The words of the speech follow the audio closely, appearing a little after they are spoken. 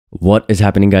What is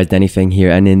happening, guys? Danny Feng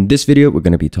here, and in this video we're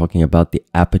going to be talking about the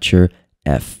Aputure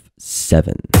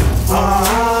F7.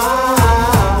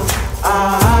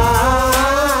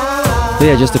 So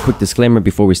yeah, just a quick disclaimer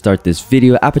before we start this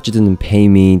video. Aputure didn't pay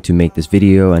me to make this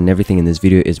video, and everything in this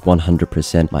video is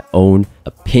 100% my own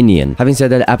opinion. Having said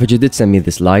that, Aputure did send me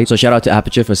this light, so shout out to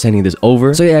Aputure for sending this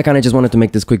over. So yeah, I kind of just wanted to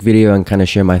make this quick video and kind of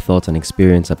share my thoughts and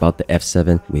experience about the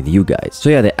F7 with you guys. So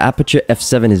yeah, the Aputure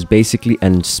F7 is basically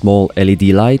a small LED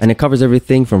light, and it covers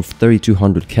everything from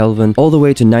 3200 Kelvin all the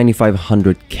way to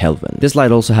 9500 Kelvin. This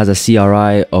light also has a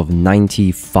CRI of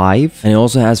 95, and it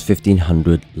also has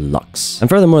 1500 lux. And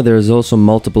furthermore, there is also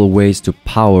multiple ways to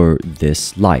power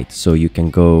this light, so you can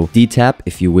go D-tap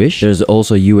if you wish. There's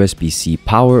also USB-C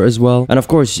power as well, and of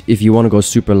course if you want to go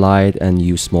super light and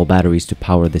use small batteries to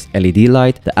power this LED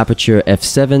light, the Aputure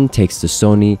F7 takes the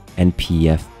Sony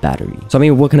NP-F battery. So I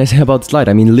mean, what can I say about this light?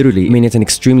 I mean, literally, it's an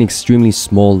extremely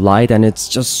small light, and it's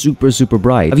just super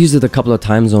bright. I've used it a couple of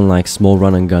times on like small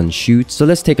run and gun shoots. So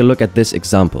let's take a look at this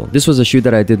example. This was a shoot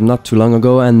that I did not too long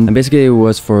ago, and basically it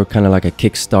was for kind of like a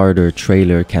Kickstarter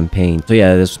trailer campaign. So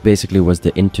yeah, this basically was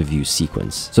the interview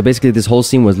sequence. So basically this whole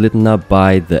scene was lit up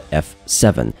by the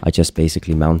F7. I just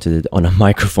basically mounted it on a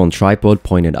microphone tripod,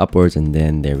 pointed upwards, and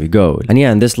then there we go. And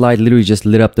yeah, and this light literally just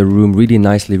lit up the room really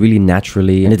nicely, really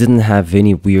naturally, and it didn't have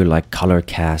any weird like color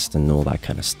cast and all that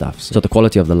kind of stuff. So the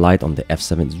quality of the light on the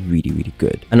F7 is really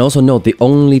good. And also note, the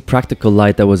only practical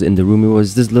light that was in the room, it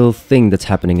was this little thing that's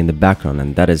happening in the background,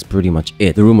 and that is pretty much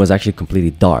it. The room was actually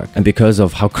completely dark, and because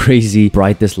of how crazy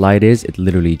bright this light is, it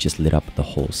literally just lit up the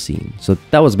whole scene. So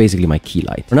that was basically my key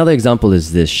light. Another example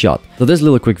is this shot. So this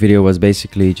little quick video was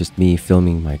basically just me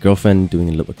filming my girlfriend doing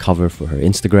a little cover for her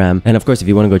Instagram. And of course, if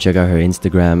you want to go check out her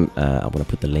Instagram, I want to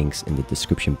put the links in the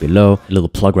description below. A little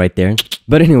plug right there.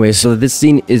 But anyway, so this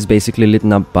scene is basically lit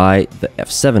up by the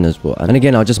F7 as well. And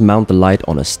again, I'll just mount the light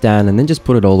on a stand and then just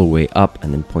put it all the way up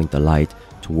and then point the light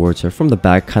towards her from the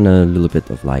back, kind of a little bit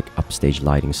of like upstage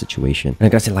lighting situation. And I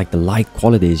gotta say, like, the light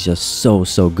quality is just so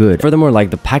good. Furthermore, like,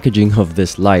 the packaging of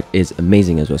this light is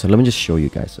amazing as well. So let me just show you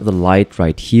guys. So the light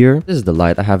right here, this is the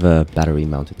light. I have a battery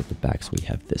mounted at the back, so we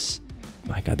have this.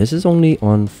 My god, this is only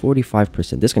on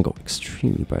 45%. This can go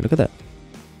extremely bright. Look at that.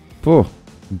 Oh,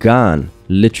 gone.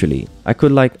 Literally. I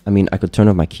could turn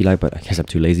off my key light, but I guess I'm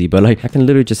too lazy. But like, I can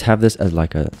literally just have this as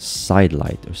like a side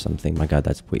light or something. My god,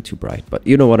 that's way too bright. But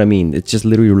you know what I mean? It just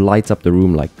literally lights up the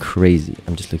room like crazy.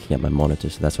 I'm just looking at my monitor,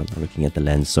 so that's why I'm not looking at the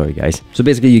lens. Sorry guys. So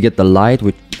basically you get the light,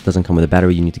 which doesn't come with a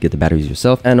battery. You need to get the batteries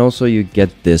yourself. And also you get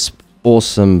this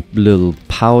awesome little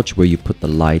pouch where you put the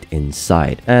light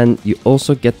inside. And you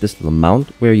also get this little mount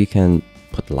where you can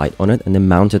put the light on it and then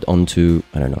mount it onto,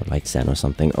 I don't know, light stand or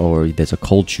something. Or there's a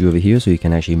cold shoe over here, so you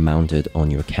can actually mount it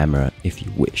on your camera if you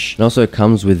wish. And also it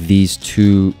comes with these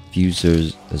two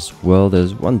diffusers as well.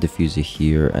 There's one diffuser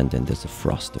here, and then there's a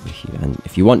frost over here. And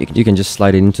if you want, you can just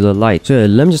slide it into the light. So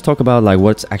let me just talk about like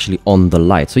what's actually on the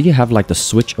light. So you have like the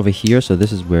switch over here. So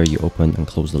this is where you open and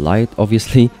close the light,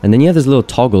 obviously. And then you have this little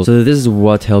toggle. So this is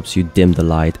what helps you dim the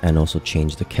light and also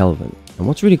change the Kelvin. And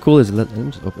what's really cool is, let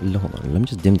me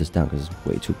just dim this down because it's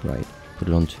way too bright. Put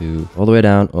it on to all the way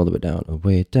down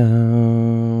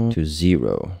to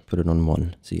 0. Put it on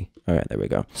 1. See? All right, there we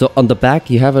go. So on the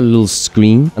back, you have a little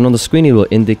screen, and on the screen, it will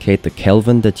indicate the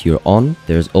Kelvin that you're on.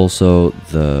 There's also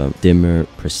the dimmer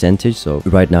percentage. So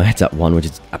right now it's at 1, which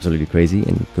is absolutely crazy.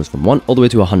 And it goes from 1 all the way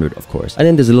to 100, of course. And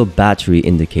then there's a little battery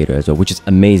indicator as well, which is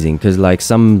amazing because like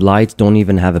some lights don't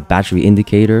even have a battery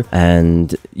indicator,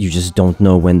 and you just don't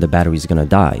know when the battery is going to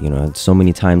die. You know, so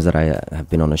many times that I have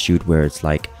been on a shoot where it's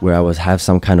like, where I have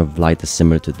some kind of light that's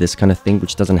similar to this kind of thing,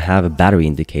 which doesn't have a battery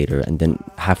indicator, and then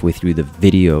halfway through the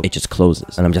video it just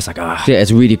closes, and I'm just like, ah. So yeah,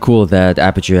 it's really cool that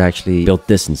Aputure actually built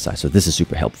this inside, so this is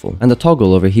super helpful. And the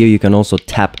toggle over here, you can also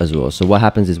tap as well. So what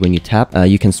happens is when you tap,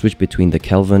 you can switch between the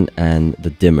Kelvin and the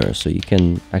dimmer, so you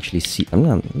can actually see. I'm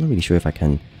not really sure if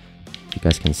you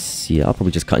guys can see it. I'll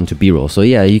probably just cut into B-roll. So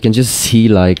yeah, you can just see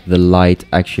like the light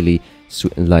actually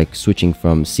switching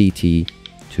from CT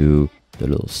to the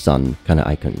little sun kind of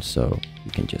icon. So you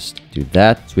can just do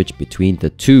that, switch between the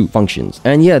two functions.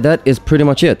 And yeah, that is pretty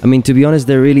much it. I mean, to be honest,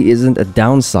 there really isn't a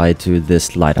downside to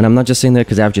this light. And I'm not just saying that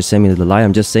because I've just sent me the light.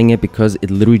 I'm just saying it because it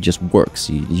literally just works.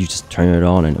 You just turn it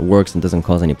on and it works and doesn't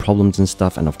cause any problems and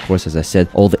stuff. And of course, as I said,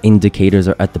 all the indicators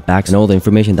are at the back, and all the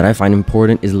information that I find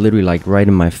important is literally like right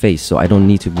in my face. So I don't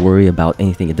need to worry about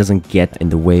anything. It doesn't get in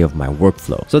the way of my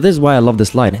workflow. So this is why I love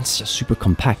this light. And it's just super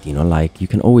compact, you know, like you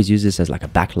can always use this as like a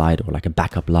backlight or like a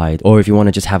backup light. Or if you want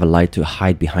to just have a light to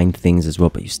hide behind things as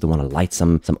well, but you still want to light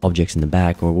some objects in the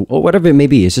back or whatever it may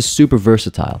be. It's just super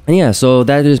versatile. And yeah, so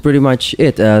that is pretty much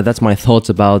it. That's my thoughts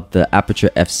about the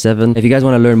Aputure F7. If you guys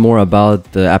want to learn more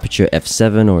about the Aputure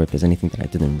F7, or if there's anything that I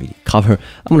didn't really cover,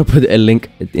 I'm going to put a link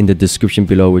in the description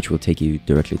below, which will take you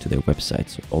directly to their website.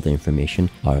 So all the information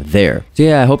are there. So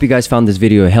yeah, I hope you guys found this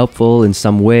video helpful in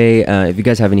some way. If you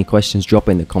guys have any questions, drop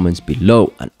it in the comments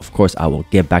below. And of course, I will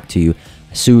get back to you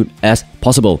as soon as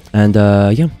possible. And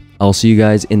yeah, I'll see you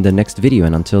guys in the next video.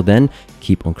 And until then,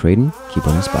 keep on creating, keep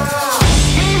on inspiring.